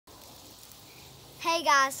Hey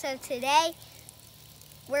guys, so today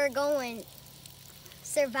we're going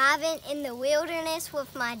surviving in the wilderness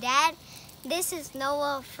with my dad. This is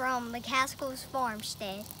Noah from McCaskill's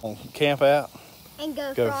farmstead. Camp out And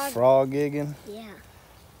go frog gigging. Yeah.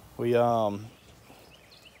 We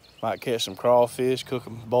might catch some crawfish, cook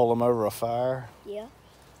them, boil them over a fire. Yeah.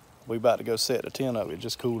 We about to go set the tent up. It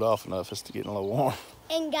just cooled off enough. It's getting a little warm.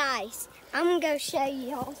 And guys, I'm gonna go show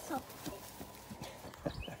y'all something.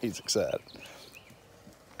 He's excited.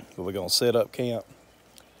 But we're gonna set up camp,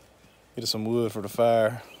 get us some wood for the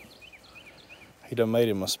fire. He done made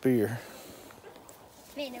him a spear.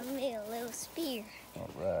 Made a little spear. All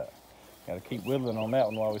right. Gotta keep whittling on that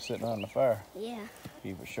one while we're sitting on the fire. Yeah.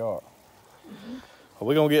 Keep it sharp. Well,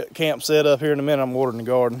 we're gonna get camp set up here in a minute. I'm watering the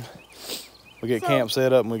garden. We get camp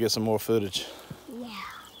set up and we get some more footage. Yeah.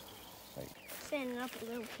 Setting up a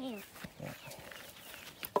little camp. Yeah.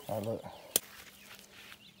 All right, look.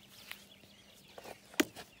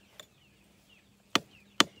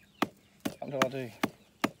 I'm talking to you.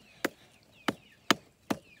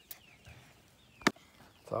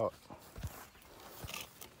 Talk.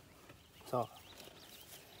 Talk.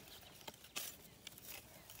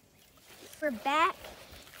 We're back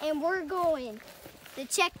and we're going to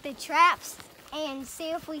check the traps and see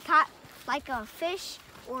if we caught like a fish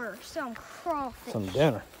or some crawfish. Some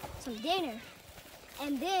dinner. Some dinner.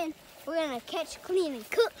 And then we're gonna catch, clean, and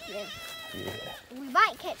cook them. Yeah. We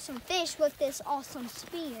might catch some fish with this awesome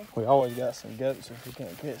spear. We always got some goats if we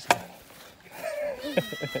can't catch them.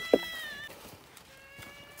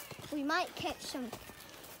 We might catch some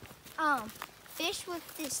fish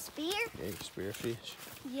with this spear. Yeah, spearfish.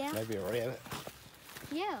 Yeah. Maybe a rabbit.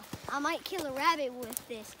 Yeah. I might kill a rabbit with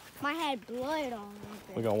this. Might have blood on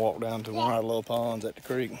it. We're gonna walk down to one of our little ponds at the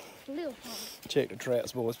creek. Little pond. Check the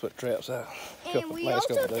traps, boys. Put the traps out. And we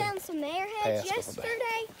also found some airheads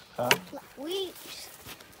yesterday. Huh? We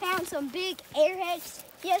found some big airheads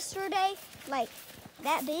yesterday, like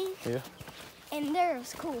that big. Yeah. And there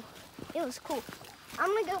was cool. It was cool.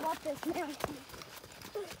 I'm gonna go up this mountain.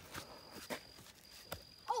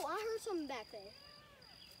 Oh, I heard something back there.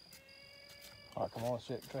 All right, come on, let's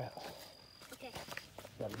check the traps. Okay.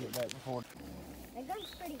 Gotta get back before. That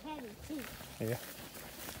gun's pretty heavy too. Yeah.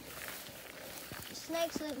 The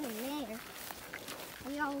snake's living in there.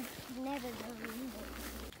 We all never go in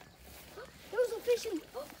there. There was a fish in.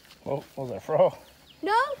 Oh, was that a frog?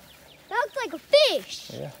 No, that looks like a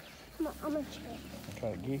fish. Yeah. Come on, I'm gonna check. I'm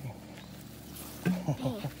trying to get him.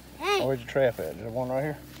 Hey. Oh, where's your trap at? Is there one right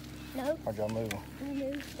here? No. Or y'all move them? We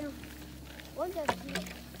moved them. One's over here.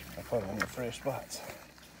 I put them in the fresh spots.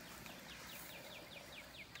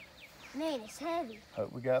 Man, it's heavy.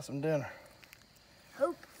 Hope we got some dinner.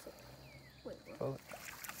 Hope. Wait, what? Pull it.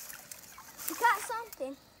 We caught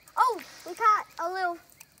something. Oh, we caught a little,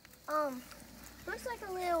 looks like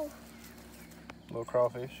a little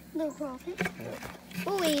Crawfish. Little crawfish. Yeah.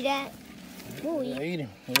 We'll eat that. We'll eat. Eat him.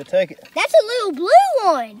 We'll take it. That's a little blue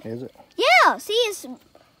one. Is it? Yeah, see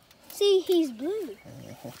he's blue.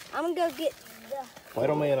 I'm gonna go get the... Wait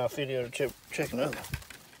on me and I'll video to check another.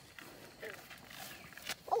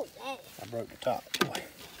 Oh, that. I broke the top. Boy.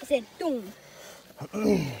 I said, boom. All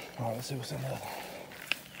right, let's see what's in there.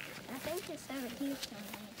 I think it's over here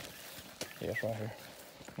somewhere. Yeah, it's right here.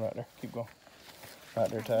 Right there. Keep going. Right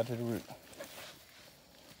there, tied to the root.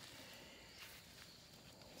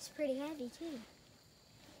 It's pretty heavy, too.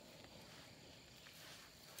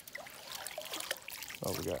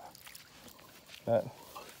 Oh, we got that.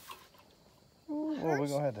 Ooh, well, we're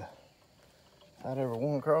gonna have to fight over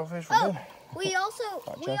one crawfish for dinner. We also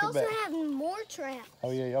have more traps.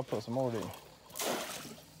 Oh yeah, y'all put some more, didn't you?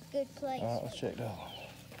 Good place. All right, let's check that one.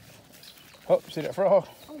 Oh, see that frog?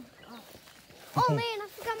 Oh my god. Oh man, I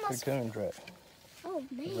forgot my Raccoon track. Oh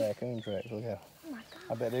man. Raccoon tracks, look out. Oh my god.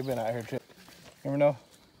 I bet they've been out here too. You ever know?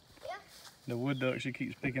 Yeah. The wood duck, she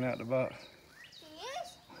keeps picking out the box. She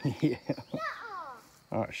is? Yeah.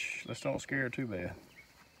 Nuh-uh. All right, shh, let's don't scare her too bad.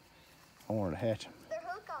 I want her to hatch them. They're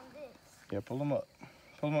hooked on this. Yeah, pull them up.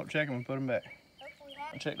 Pull them up, check them, and put them back. Hopefully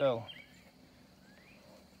that. Check the other one.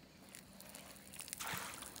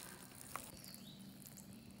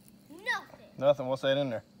 Nothing. Nothing. What's that in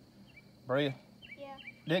there? Bread? Yeah.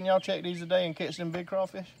 Didn't y'all check these today and catch them big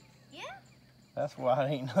crawfish? Yeah? That's why I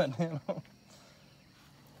ain't nothing in them.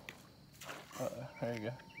 There you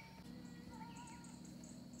go.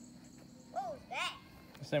 What was that?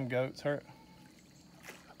 It's them goats hurt.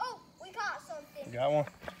 Oh, we caught something. You got one?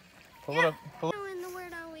 Pull it up. Pull it. How in the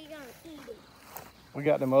world are we gonna eat it? We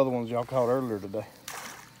got them other ones y'all caught earlier today.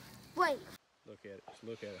 Wait. Look at it. Just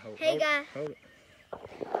look at it. Hold Hey, it. guys. Hold it.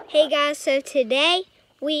 Hey guys, so today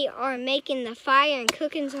we are making the fire and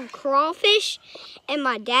cooking some crawfish. And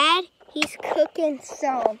my dad, he's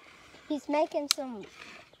making some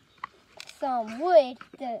wood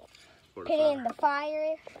to put in the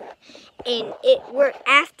fire. And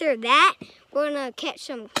after that, we're gonna catch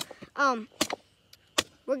some,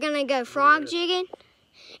 we're gonna go frog jigging.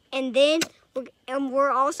 And then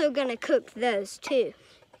we're also gonna cook those too.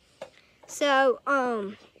 So,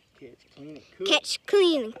 catch,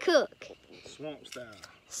 clean, and cook. Swamp style.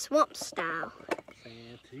 Swamp style.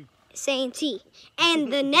 Santee. Santee.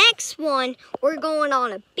 And the next one, we're going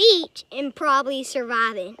on a beach and probably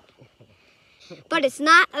surviving. But it's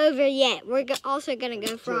not over yet. We're also gonna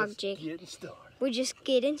go frog jigging. We're just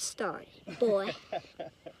getting started, boy.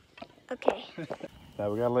 Okay.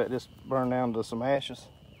 Now we gotta let this burn down to some ashes.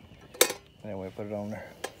 Then we'll put it on there.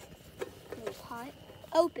 Hot.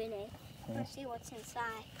 Open it. Let's see what's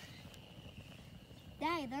inside.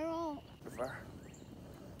 Dang, they're all. Fire.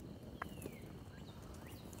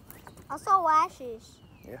 I saw ashes.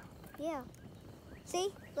 Yeah. Yeah.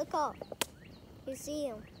 See? Look up. You see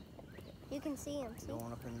them. You can see them. See?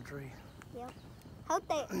 Going up in the tree. Yep.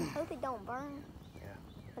 Hope it don't burn. Yeah.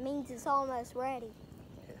 That means it's almost ready.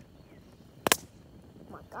 Yeah.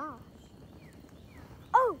 Oh my gosh.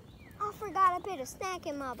 Oh! I forgot I put a snack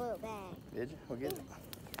in my book bag. Did you? We'll get it.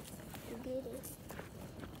 You get it.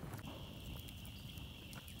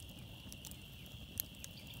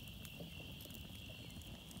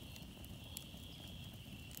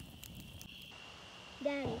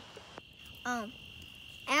 Daddy,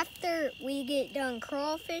 after we get done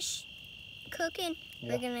crawfish cooking,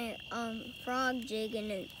 we're gonna frog jig,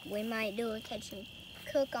 and we might do a catch and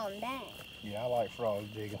cook on that. Yeah, I like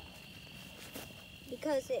frog jigging.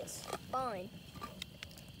 Because it's fun.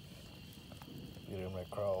 Get him that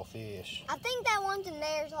crawfish. I think that one in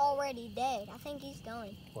there is already dead. I think he's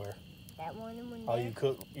done. Where? That one in there. Oh, you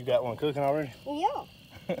got one cooking already? Yeah.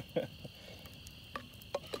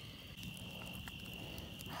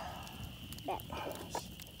 That catch.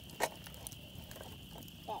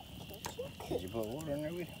 Did you put water in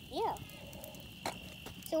there with you? Yeah.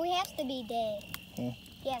 So he has to be dead.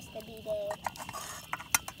 He has to be dead.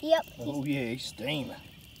 Yep. Oh yeah, he's steaming.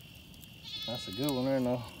 That's a good one there,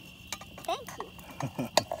 though. Thank you.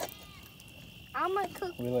 I'm gonna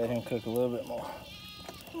cook. We let him cook a little bit more.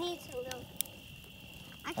 He needs to go.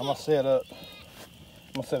 I'm gonna set up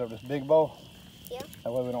this big bowl. Yeah.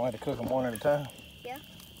 That way we don't have to cook them one at a time. Yeah.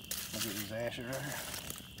 I'll get these ashes right here.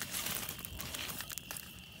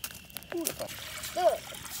 Look.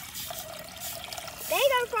 They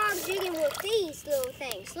go frog jigging with these little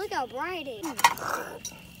things. Look how bright it is.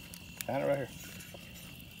 Kind of right here.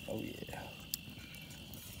 Oh yeah.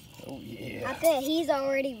 Oh yeah. I bet he's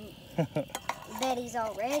already.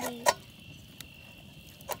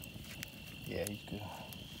 Yeah, he's good.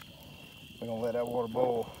 We're gonna let that water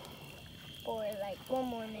boil. For like 1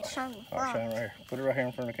 more minute. Shine the All right, shine right here. Put it right here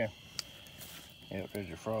in front of the camera. Yep, there's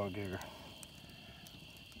your frog jigger.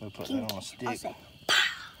 We'll put that on a stick. I'll say,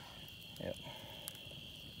 yep.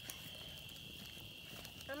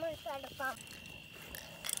 I'm gonna try to find.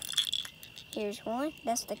 Here's one.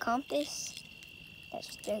 That's the compass.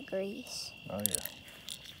 That's the grease. Oh yeah.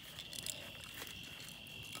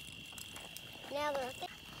 Now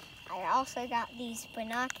I also got these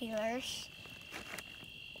binoculars.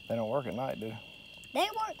 They don't work at night, do they? They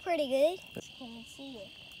work pretty good. Can you see it?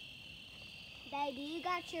 Dad, do you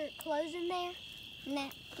got your clothes in there? In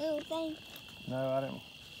that little thing? No, I didn't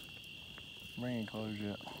bring any clothes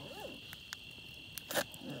yet.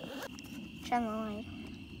 Shine the light.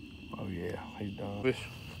 Oh yeah, he's done. Fish.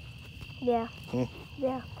 Yeah.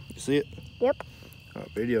 Yeah. You see it? Yep. All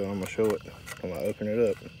right, video, I'm gonna show it. I'm gonna open it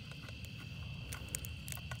up.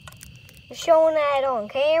 You're showing that on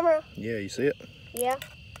camera? Yeah, you see it? Yeah.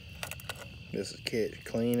 This is catch,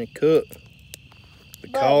 clean, and cook. We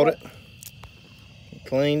caught it,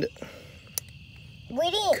 cleaned it. We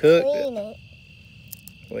didn't Cooked clean it.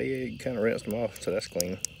 Well, yeah, you kind of rinsed them off, so that's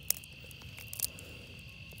clean.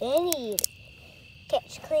 Then you eat it.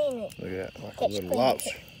 Catch, clean it. Look at that, like Catch, a little clean,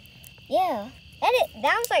 lobster. Yeah.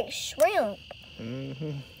 That was like shrimp.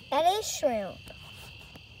 Mm-hmm. That is shrimp.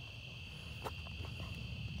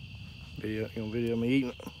 You gonna video me eating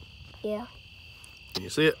it? Yeah. Can you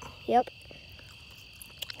see it? Yep.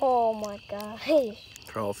 Oh my gosh.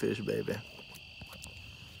 Crawfish, baby.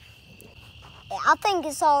 I think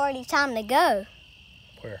it's already time to go.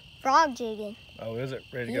 Where? Frog jigging. Oh, is it?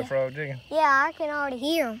 Ready to go frog jigging? Yeah, I can already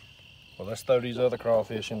hear them. Well, let's throw these other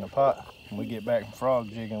crawfish in the pot. When we get back from frog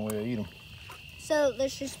jigging, we'll eat them. So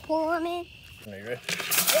let's just pour them in. Are you ready?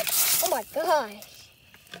 Yep. Oh my gosh.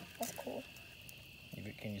 That's cool.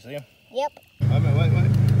 Can you see them? Yep. Wait a minute,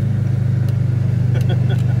 wait.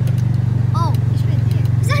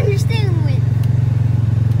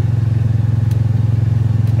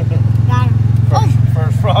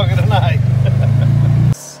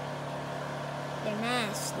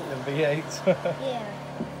 Yeah.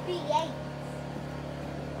 V8.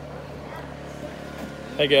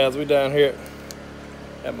 Hey guys, we down here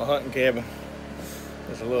at my hunting cabin.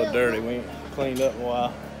 It's a little dirty. We ain't cleaned up in a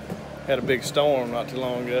while. Had a big storm not too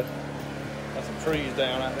long ago. Got some trees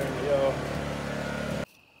down out there in the yard.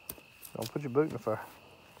 Don't put your boot in the fire.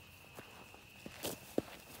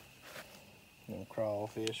 Them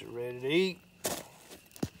crawfish are ready to eat.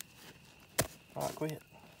 All right, quit.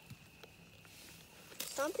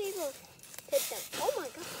 Some people put them. Oh my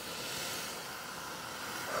god.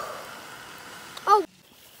 Oh,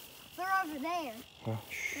 they're over there. Oh,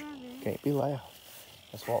 shh. Can't be loud.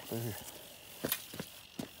 Let's walk through here.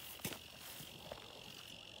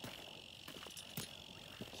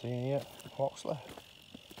 See any yet? Walk slow.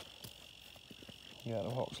 You gotta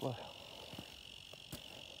walk slow.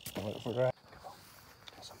 I'm looking for dry. Come on.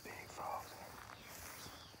 Got some big frogs in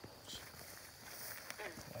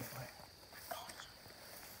here. Wait.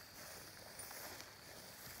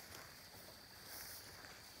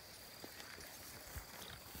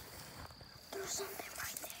 There's something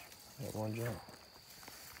right there. Got one jump.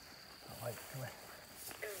 Oh, wait, come here.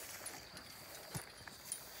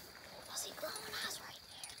 I see glowing eyes right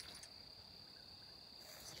there.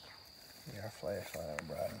 Yeah, our flashlight ain't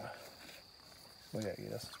bright enough. We gotta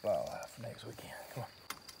get us a spotlight for next weekend. Come on.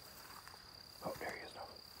 Oh, there he is. No.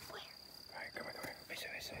 Where? All right, come here. Be safe.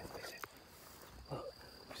 Look, you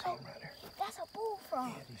see him right there? That's a bullfrog.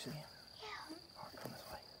 Yeah, do you see him? Yeah. All right, come this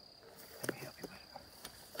way. Let me help you with it.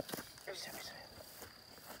 Be safe.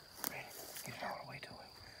 Ready? Get it all the way to him.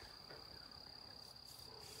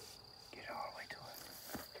 Get it all the way to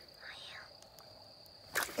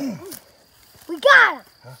him. We got him.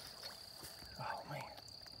 Huh? Oh, man.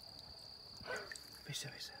 Be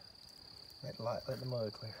safe. Let the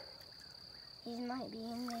mud clear. He might be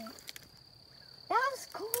in there. That was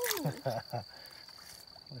cool.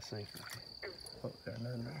 Let's see if we can. Oh, there's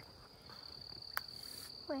another there.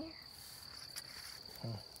 Where?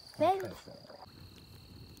 Okay.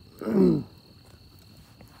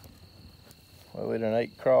 Well, we done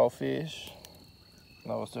ate crawfish.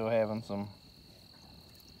 Now we're still having some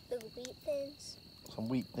Little wheat thins.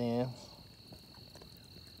 wheat thins.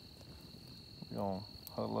 We're gonna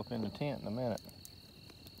huddle up in the tent in a minute.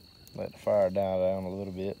 Let the fire die down a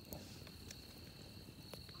little bit.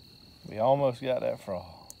 We almost got that frog.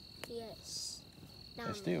 Yes.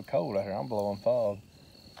 It's still cold out here. I'm blowing fog.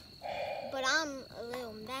 But I'm a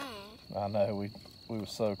little mad. I know, we were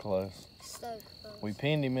so close. So close. We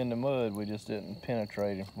pinned him in the mud, we just didn't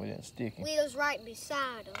penetrate him. We didn't stick him. We was right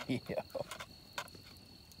beside him. Yeah.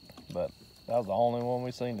 But that was the only one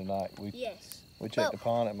we seen tonight. Yes. We checked the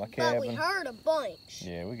pond at my cabin. But we heard a bunch.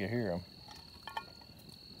 Yeah, we could hear them.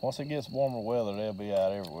 Once it gets warmer weather, they'll be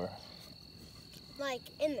out everywhere. Like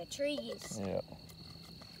in the trees. Yeah.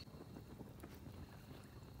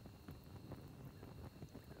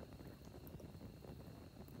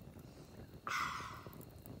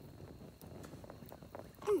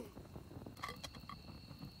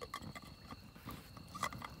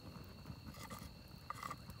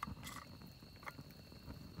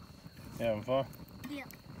 You having fun? Yeah.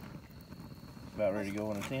 About ready to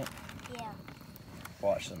go in the tent? Yeah.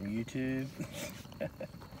 Watch some YouTube.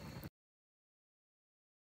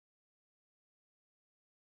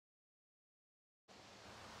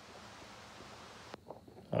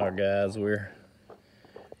 All right, guys, we're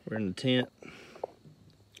in the tent.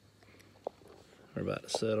 We're about to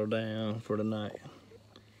settle down for the night.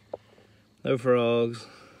 No frogs.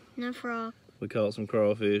 No frog. We caught some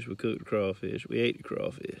crawfish. We cooked the crawfish. We ate the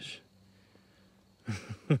crawfish.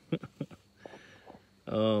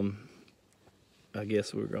 I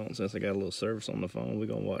guess we're going, since I got a little service on the phone, we're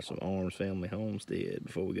going to watch some Arms Family Homestead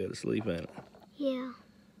before we go to sleep, ain't it? Yeah.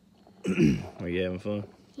 Are you having fun?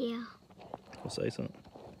 Yeah. Well, say something.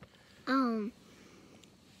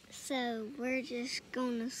 So we're just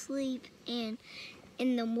gonna sleep, and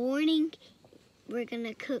in the morning we're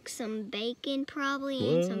gonna cook some bacon probably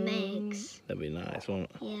and some eggs. That'd be nice, won't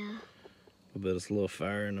it? Yeah. A bit of a little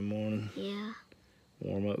fire in the morning. Yeah.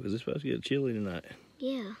 Warm up, because it's supposed to get chilly tonight.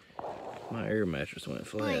 Yeah. My air mattress went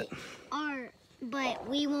flat. But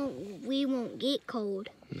we won't get cold.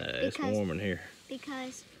 No, it's warm in here.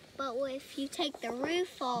 But if you take the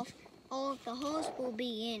roof off, all of the holes will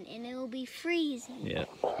be in, and it will be freezing. Yeah,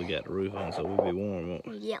 we got the roof on, so we'll be warm, won't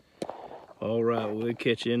we? Yep. All right, we'll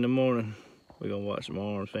catch you in the morning. We're going to watch some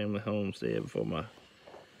Arms Family Homestead before my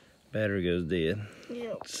battery goes dead.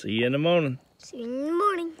 Yep. See you in the morning. See you in the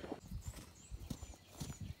morning.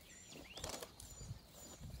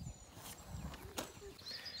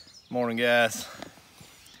 Morning, guys.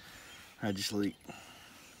 How'd you sleep?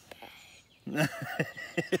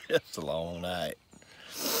 It's a long night.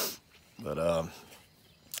 But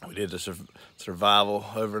we did the survival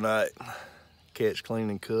overnight. Catch, clean,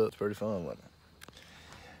 and cook. It's pretty fun, wasn't it?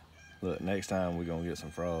 Look, next time we're gonna get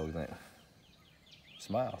some frogs.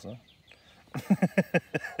 Smile, son.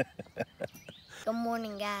 Good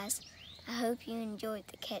morning, guys. I hope you enjoyed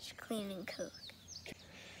the catch, clean, and cook.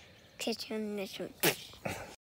 Catch you on the next one.